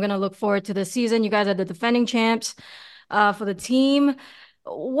I'm going to look forward to the season. You guys are the defending champs. For the team.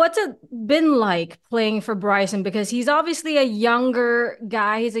 What's it been like playing for Bryson? Because he's obviously a younger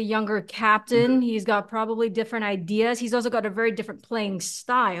guy. He's a younger captain. Mm-hmm. He's got probably different ideas. He's also got a very different playing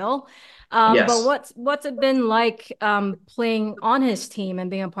style. Yes. But what's it been like playing on his team and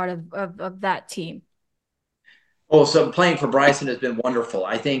being a part of that team? Well, so playing for Bryson has been wonderful.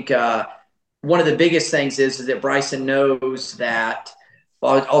 I think one of the biggest things is that Bryson knows that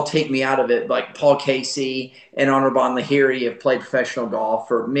I'll take me out of it. Like Paul Casey and Anirban Lahiri have played professional golf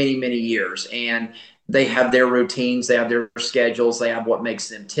for many, many years, and they have their routines, they have their schedules, they have what makes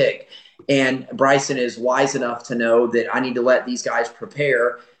them tick. And Bryson is wise enough to know that I need to let these guys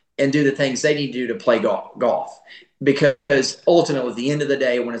prepare and do the things they need to do to play golf. Because ultimately, at the end of the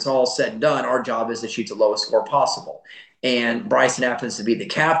day, when it's all said and done, our job is to shoot the lowest score possible. And Bryson happens to be the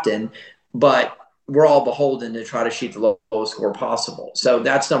captain, but we're all beholden to try to shoot the lowest score possible. So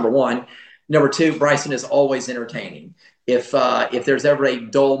that's number one. Number two, Bryson is always entertaining. If there's ever a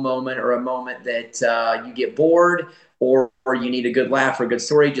dull moment or a moment that you get bored or you need a good laugh or a good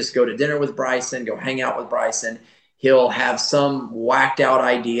story, just go to dinner with Bryson, go hang out with Bryson. He'll have some whacked out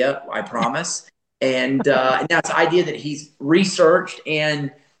idea, I promise. And that's an idea that he's researched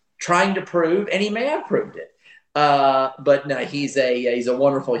and trying to prove, and he may have proved it. But no, he's a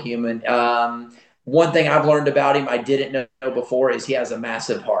wonderful human. one thing I've learned about him I didn't know before is he has a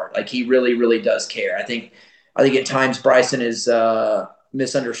massive heart. Like he really, really does care. I think at times Bryson is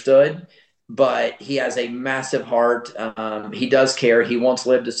misunderstood, but he has a massive heart. He does care. He wants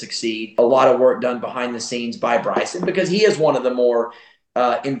LIV to succeed. A lot of work done behind the scenes by Bryson because he is one of the more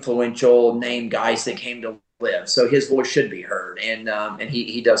influential name guys that came to LIV. So his voice should be heard, and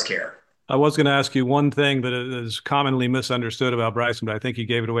he does care. I was going to ask you one thing that is commonly misunderstood about Bryson, but I think you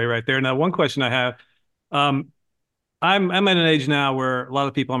gave it away right there. Now, one question I have, um, I'm at an age now where a lot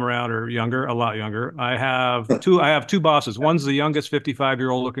of people I'm around are younger, a lot younger. I have two bosses. One's the youngest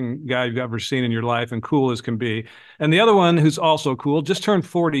 55-year-old looking guy you've ever seen in your life and cool as can be. And the other one who's also cool just turned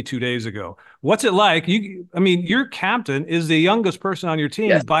 40 2 days ago. What's it like? Your captain is the youngest person on your team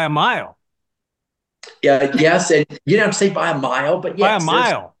Yes. by a mile. Yeah, yes, and you don't have to say by a mile, but By a yes,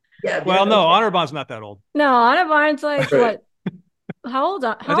 mile. yeah. Well, no, Honor Bond's not that old. No, Anna Barnes, like, Right. what? How old?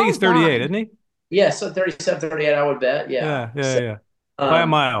 I think he's 38, isn't he? Yeah, so 37, 38, I would bet. Yeah. Yeah. By a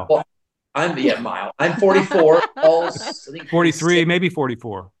mile. Well, mile. I'm 44. Paul's, I think 43, maybe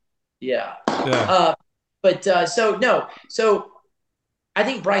 44. Yeah. Yeah. So no. So I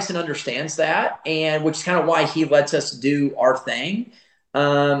think Bryson understands that, and which is kind of why he lets us do our thing.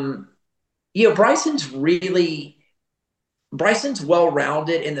 Bryson's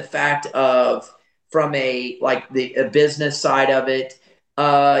well-rounded in the fact of from a business side of it.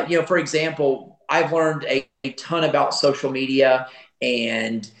 For example, I've learned a ton about social media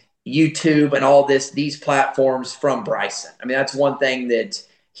and YouTube and all these platforms from Bryson. I mean, that's one thing that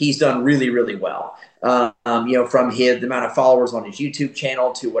he's done really, really well. From the amount of followers on his YouTube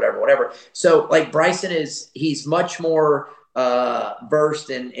channel to whatever. So like Bryson he's much more versed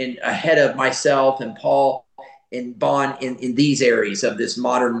and ahead of myself and Paul and Bond in these areas of this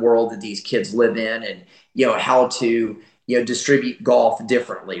modern world that these kids live in, and how to distribute golf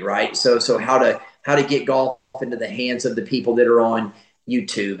differently, right? So how to get golf into the hands of the people that are on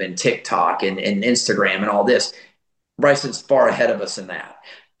YouTube and TikTok and Instagram and all this. Bryson's far ahead of us in that.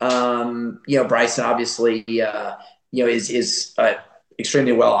 Bryson obviously is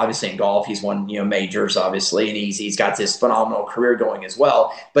extremely well, obviously, in golf. He's won majors, obviously, and he's got this phenomenal career going as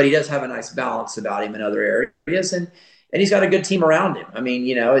well. But he does have a nice balance about him in other areas, and he's got a good team around him. I mean,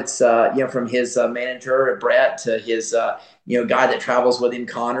 it's from his manager Brett to his guy that travels with him,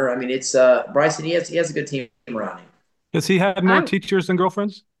 Connor. I mean, it's Bryson. He has a good team around him. Does he have more teachers than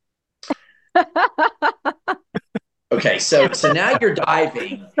girlfriends? Okay, so now you're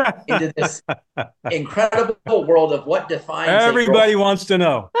diving into this incredible world of what defines everybody wants to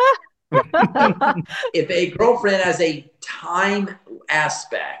know. If a girlfriend has a time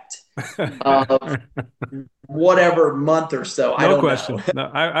aspect of whatever month or so, I don't question. know.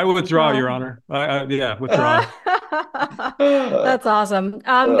 No, I withdraw, Your Honor. Withdraw. That's awesome.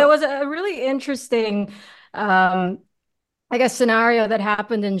 There was a really interesting scenario that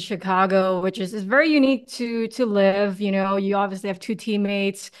happened in Chicago, which is very unique to LIV. You obviously have two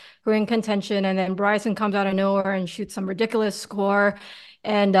teammates who are in contention, and then Bryson comes out of nowhere and shoots some ridiculous score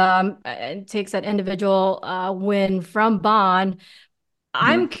and takes that individual win from Bond.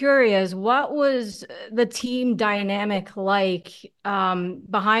 I'm curious, what was the team dynamic like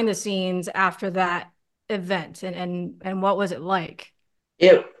behind the scenes after that event, and what was it like?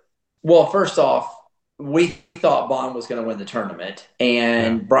 Well, first off, we thought Bond was going to win the tournament,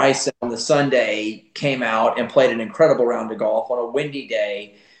 and Bryson on the Sunday came out and played an incredible round of golf on a windy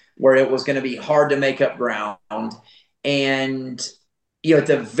day where it was going to be hard to make up ground. And at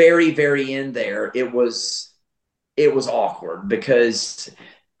the very, very end there, it was awkward because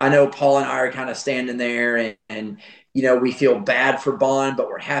I know Paul and I are kind of standing there and we feel bad for Bond, but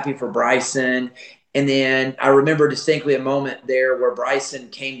we're happy for Bryson. And then I remember distinctly a moment there where Bryson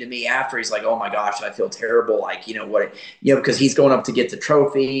came to me after. He's like, "Oh my gosh, I feel terrible." Like, because he's going up to get the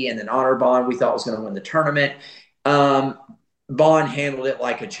trophy, and then Honor Bond, we thought was going to win the tournament. Bond handled it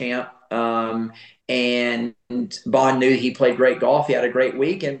like a champ. And Bond knew he played great golf. He had a great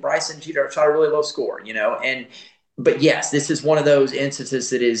week, and Bryson shot a really low score, But yes, this is one of those instances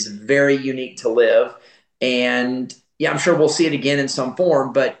that is very unique to LIV. And I'm sure we'll see it again in some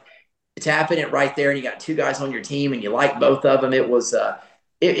form, but to happen it right there, and you got two guys on your team, and you like both of them. It was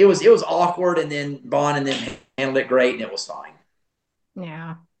awkward, and then Bond handled it great, and it was fine.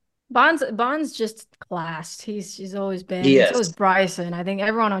 Yeah, Bond's just class. He's always been. He is. So is Bryson. I think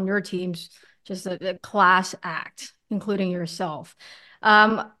everyone on your team's just a class act, including yourself.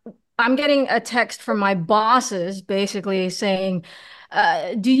 I'm getting a text from my bosses basically saying,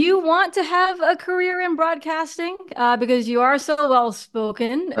 Do you want to have a career in broadcasting? Because you are so well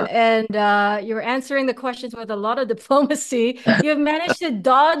spoken and you're answering the questions with a lot of diplomacy. You've managed to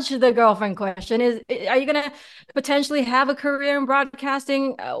dodge the girlfriend question. Are you going to potentially have a career in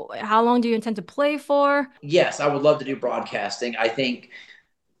broadcasting? How long do you intend to play for? Yes, I would love to do broadcasting. I think,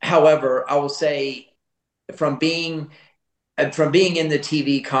 however, I will say from being in the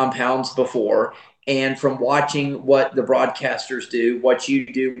TV compounds before and from watching what the broadcasters do, what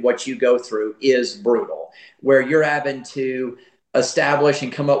you go through is brutal, where you're having to establish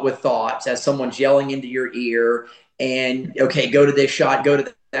and come up with thoughts as someone's yelling into your ear and, okay, go to this shot, go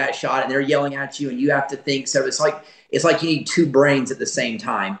to that shot, and they're yelling at you and you have to think. So it's like you need two brains at the same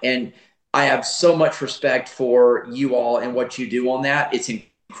time. And I have so much respect for you all and what you do on that. It's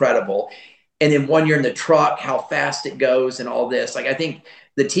incredible. And then when you're in the truck, how fast it goes and all this. Like, I think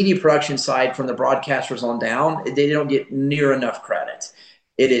the TV production side from the broadcasters on down, they don't get near enough credit.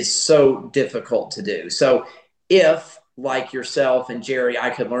 It is so difficult to do. So if, like yourself and Jerry, I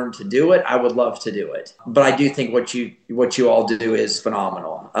could learn to do it, I would love to do it. But I do think what you all do is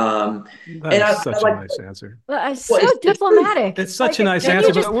phenomenal. That's such a nice answer. Well, it's so diplomatic. It's such a nice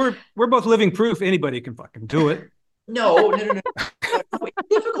answer, but we're both living proof anybody can fucking do it. No. It's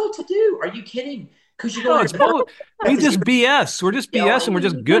difficult to do. Are you kidding? Because you it's both. We just BS. We're just BS, and we're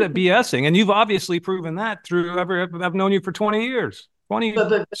just good at BSing. And you've obviously proven that through I've known you for 20 years,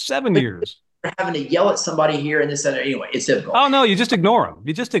 27 years. Having to yell at somebody here and this and that. Anyway, it's difficult. Oh no, you just ignore them.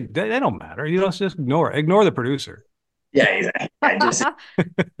 They don't matter. You don't just ignore the producer. Yeah, exactly.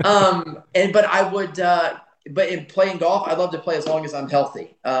 But I would, but in playing golf, I'd love to play as long as I'm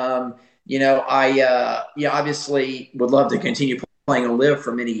healthy. I obviously would love to continue playing on LIV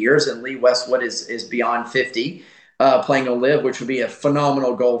for many years, and Lee Westwood is beyond 50, playing on LIV, which would be a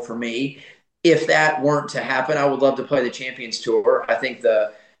phenomenal goal for me. If that weren't to happen, I would love to play the Champions Tour. I think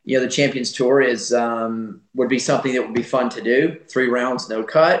the Champions Tour would be something that would be fun to do. 3 rounds, no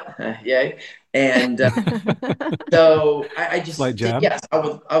cut, yay! And so I just yes, I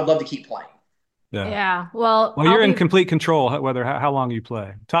would love to keep playing. Yeah. Well, you're in complete control how long you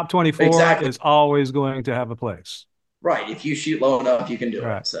play. Top 24 is always going to have a place. Right. If you shoot low enough, you can do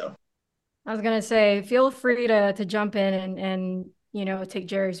it. So I was gonna say, feel free to jump in and take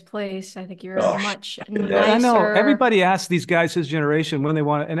Jerry's place. I think you're much nicer. I know everybody asks these guys his generation when they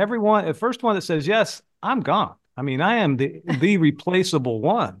want it, and the first one that says yes, I'm gone. I mean, I am the replaceable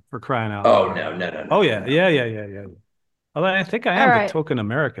one, for crying out loud. No. Oh yeah. Although I think I am the token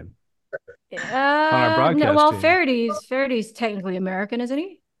American. On our broadcast team. Faraday's technically American, isn't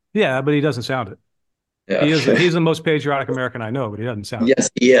he? Yeah, but he doesn't sound it. Yeah. He's the most patriotic American I know, but he doesn't sound it. Yes,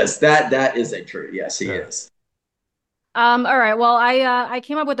 he is. That is a truth. Yes, he is. All right. Well, I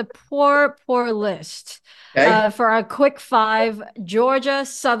came up with a poor list for a quick 5 Georgia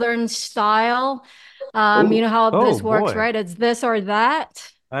Southern style. You know how this works, right? It's this or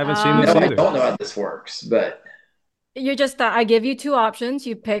that. I haven't seen this either. I don't know how this works, but you're just I give you 2 options.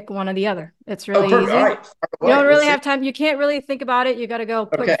 You pick one or the other. It's really easy. All right. You don't really have time. You can't really think about it. You got to go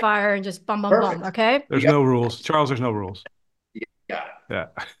quick fire and just bum. Okay. There's no rules, Charles. There's no rules. Yeah.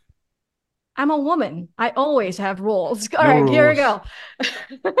 I'm a woman. I always have rules. All right, here we go.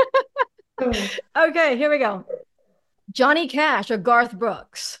 Okay, here we go. Johnny Cash or Garth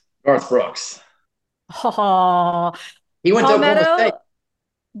Brooks? Garth Brooks. Oh, he went to Oklahoma State.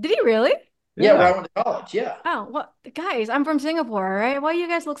 Did he really? Yeah, where I went to college. Yeah. Oh, well, guys, I'm from Singapore, right? Why do you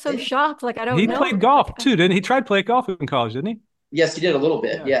guys look so shocked? Like I don't know. He played golf too, didn't he? He tried to play golf in college, didn't he? Yes, he did a little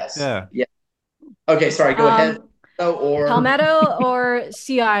bit. Yeah. Yes. Yeah. Okay, sorry. Go ahead. Palmetto or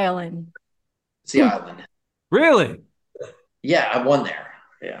Sea Island? Sea Island. Really? Yeah, I won there.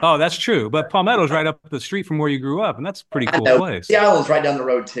 Yeah. Oh, that's true. But Palmetto's right up the street from where you grew up, and that's a pretty cool place. Sea Island's right down the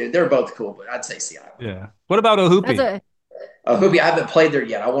road too. They're both cool, but I'd say Sea Island. Yeah. What about Ohoopee? Ohoopee, I haven't played there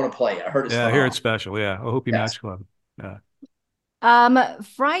yet. I want to play it. I heard it's I hear it's special. Yeah, Ohoopee Match Club. Yeah.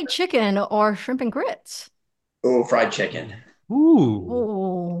 Fried chicken or shrimp and grits? Oh, fried chicken.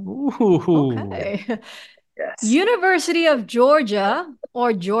 Ooh. Okay. Yes. University of Georgia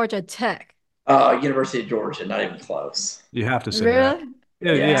or Georgia Tech? University of Georgia, not even close. You have to say that.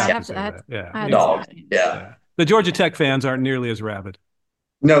 Yeah, you have to say that. Yeah. The Georgia Tech fans aren't nearly as rabid.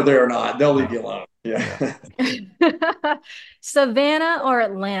 No, they're not. They'll leave you alone. Yeah. Savannah or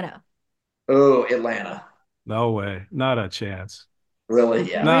Atlanta? Oh, Atlanta. No way. Not a chance.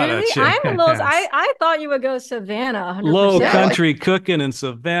 Really? Yeah. Not a chance. I thought you would go Savannah. 100%. Low country cooking in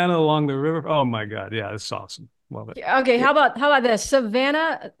Savannah along the river. Oh my God. Yeah, it's awesome. Love it. Okay, how about this?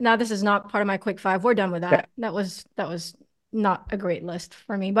 Savannah. Now this is not part of my quick 5. We're done with that. That was not a great list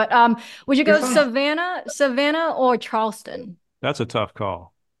for me. But would you go Savannah or Charleston? That's a tough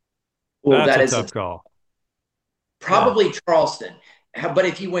call. Well, That's that a is tough call. probably Charleston. But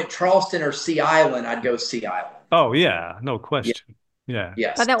if you went Charleston or Sea Island, I'd go Sea Island. Oh yeah, no Yeah. question. Yeah.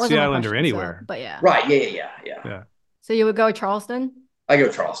 Yes. But that Sea wasn't my Island or question. So, anywhere. but yeah. Right. Yeah. Yeah. So you would go Charleston? I go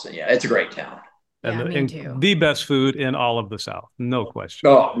Charleston. Yeah, it's a great town. Yeah, me too. The best food in all of the South. No question.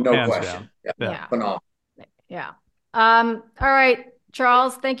 Oh, no Hands question. down. Yeah. Phenomenal. Yeah. All right,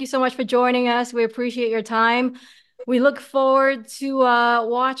 Charles, thank you so much for joining us. We appreciate your time. We look forward to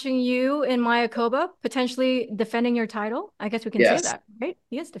watching you in Mayakoba, potentially defending your title. I guess we can say that, right?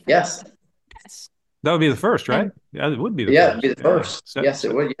 He is defending. Yes. That would be the first, right? Yeah, it would be the first. Yeah, it'd be the first. Yes,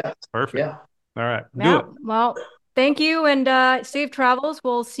 it would. Yes. Perfect. Yeah. All right. Yeah. Do it. Well, thank you and safe travels.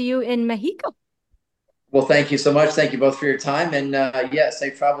 We'll see you in Mexico. Well, thank you so much. Thank you both for your time, and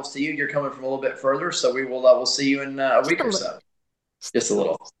safe travels to you. You're coming from a little bit further, so we'll see you in a week or so. Just a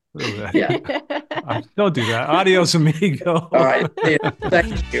little. Yeah. Don't do that. Adios, amigo. All right.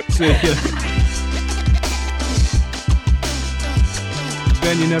 Thank you. See you.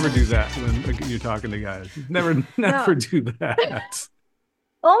 Ben, you never do that when you're talking to guys. Never do that.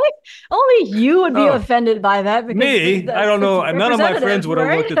 Only you would be offended by that. Because me? I don't know. None of my friends would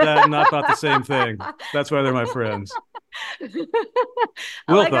have looked at that and not thought the same thing. That's why they're my friends.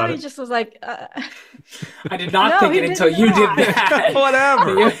 I like how he just was like, I did not think it until you did that.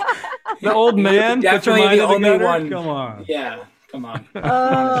 Whatever. The old man. Definitely the only one. Come on. Yeah. Come on.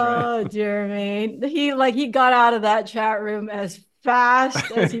 Oh, dear me. He got out of that chat room as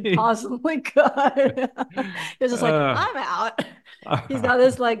fast as he possibly could. He was just like, I'm out. He's got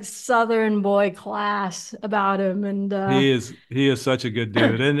this like Southern boy class about him, and he is such a good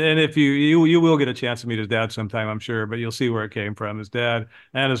dude. And if you will get a chance to meet his dad sometime, I'm sure, but you'll see where it came from. His dad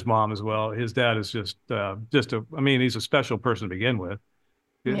and his mom as well. His dad is just he's a special person to begin with.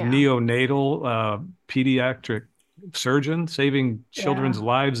 Yeah. Neonatal pediatric surgeon, saving children's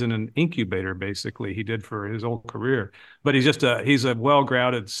lives in an incubator, basically he did for his whole career. But he's a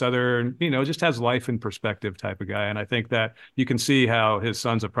well-grounded Southern, just has life in perspective type of guy. And I think that you can see how his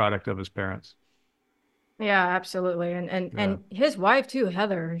son's a product of his parents. Yeah, absolutely. And his wife too,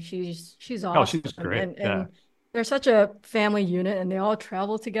 Heather, she's awesome. Oh, she's great. And they're such a family unit, and they all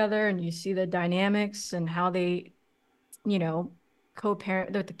travel together, and you see the dynamics and how they,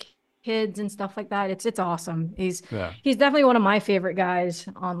 co-parent with the kids and stuff like that. It's awesome. He's definitely one of my favorite guys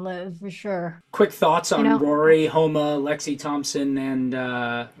on LIV for sure. Quick thoughts on Rory, Homa, Lexi Thompson, and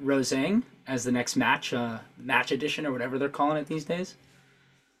Roseng as the next match edition or whatever they're calling it these days.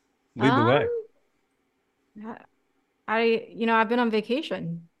 Lead the way. I've been on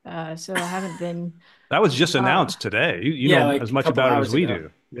vacation, so I haven't been. That was just announced today. You know as much about it as we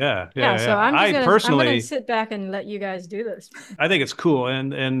do. Yeah. So I'm gonna sit back and let you guys do this. I think it's cool,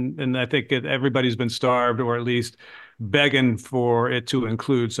 and I think everybody's been starved, or at least begging for it to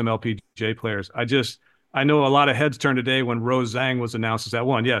include some LPGA players. I know a lot of heads turned today when Rose Zhang was announced as that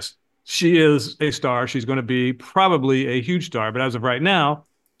one. Yes, she is a star. She's going to be probably a huge star, but as of right now,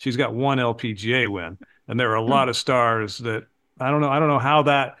 she's got one LPGA win, and there are a lot of stars that I don't know how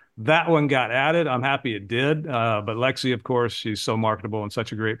that one got added. I'm happy it did. But Lexi, of course, she's so marketable and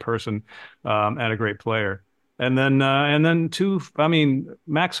such a great person and a great player. And then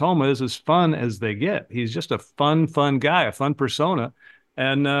Max Homa is as fun as they get. He's just a fun guy, a fun persona.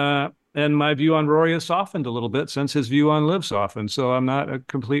 And my view on Rory has softened a little bit since his view on LIV softened. So I'm not a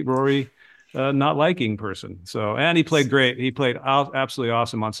complete Rory not liking person. So, and he played great. He played absolutely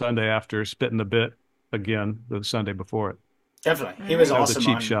awesome on Sunday after spitting the bit again the Sunday before it. Definitely. He was awesome. That was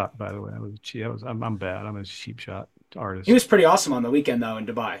a cheap shot, by the way. I'm bad. I'm a cheap shot artist. He was pretty awesome on the weekend, though, in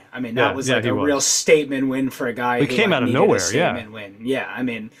Dubai. I mean, that was like a real statement win for a guy who came out of nowhere, win. Yeah, I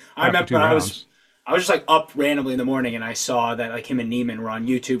mean, I remember I was just like up randomly in the morning, and I saw that like him and Neiman were on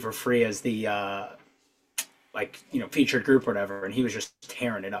YouTube for free as the featured group or whatever, and he was just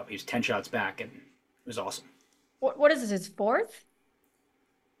tearing it up. He was 10 shots back, and it was awesome. What is this, his fourth?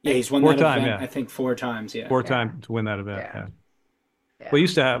 Yeah, he's won that event, I think 4 times. Yeah, 4 times to win that event. Yeah. Well, he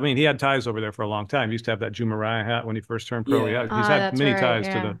used to have. He had ties over there for a long time. He used to have that Jumeirah hat when he first turned pro. Yeah, he's had many ties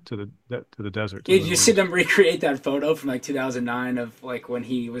to the desert. Did you see them recreate that photo from like 2009 of like when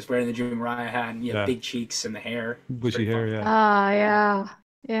he was wearing the Jumeirah hat and big cheeks and the hair, bushy hair?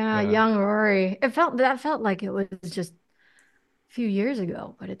 Yeah. Young Rory. That felt like it was just a few years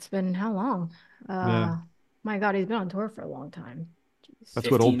ago, but it's been how long? My God, he's been on tour for a long time.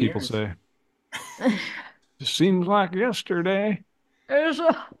 That's what old people say. It seems like yesterday.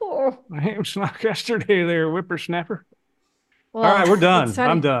 It's like yesterday there, whippersnapper. Well, all right, we're done.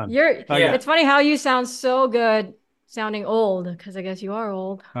 I'm done. It's funny how you sound so good sounding old because I guess you are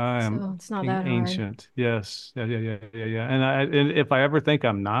old. I am So it's not that hard. ancient. Yes. Yeah. And if I ever think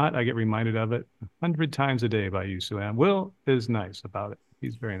I'm not, I get reminded of it 100 times a day by you, Sue-Ann. Will is nice about it.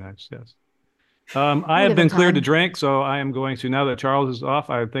 He's very nice. Yes. I We'll have give been him cleared to time. drink, so I am going to, now that Charles is off,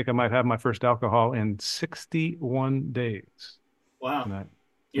 I think I might have my first alcohol in 61 days Wow. tonight.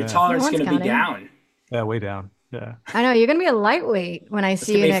 Your Yeah. tolerance is No going to one's be counting. down. Yeah, way down. Yeah. I know you're gonna be a lightweight when I It's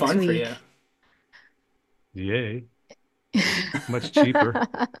see going you to be next fun for week. you. Yay. Much cheaper.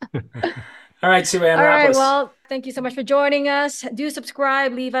 All right, Sue-Ann, All wrap right. us. Well, thank you so much for joining us. Do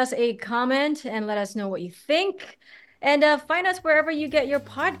subscribe, leave us a comment, and let us know what you think. And find us wherever you get your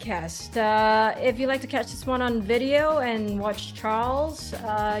podcast. If you'd like to catch this one on video and watch Charles,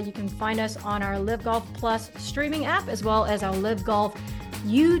 you can find us on our Live Golf Plus streaming app, as well as our Live Golf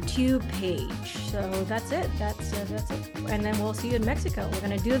YouTube page. So that's it. That's it. And then we'll see you in Mexico. We're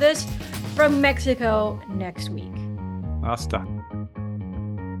going to do this from Mexico next week. Hasta.